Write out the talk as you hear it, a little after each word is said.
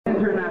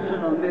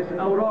International, Miss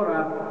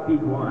Aurora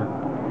Piguan.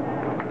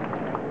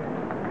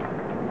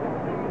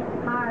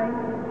 Hi,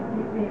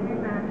 good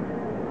evening,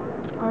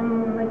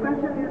 ma'am. My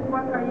question is,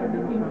 what are you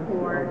looking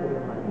for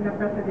in a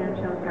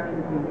presidential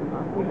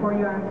candidate? Before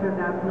you answer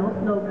that, no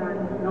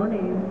slogan, no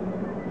name,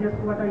 just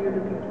what are you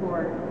looking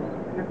for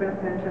in a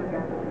presidential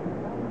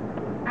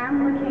candidate?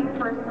 I'm looking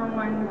for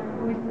someone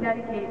who is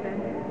dedicated,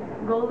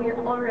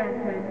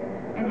 goal-oriented,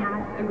 and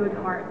has a good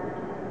heart.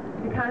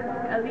 Because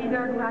a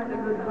leader who has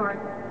a good heart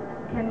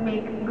can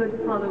make good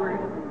followers.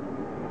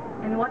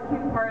 And what's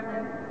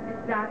important is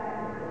that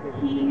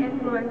he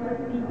influences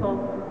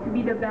people to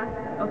be the best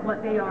of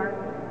what they are,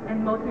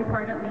 and most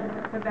importantly,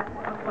 the best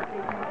of what they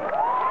can be.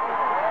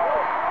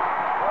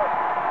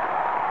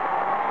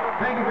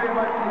 Thank you very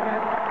much.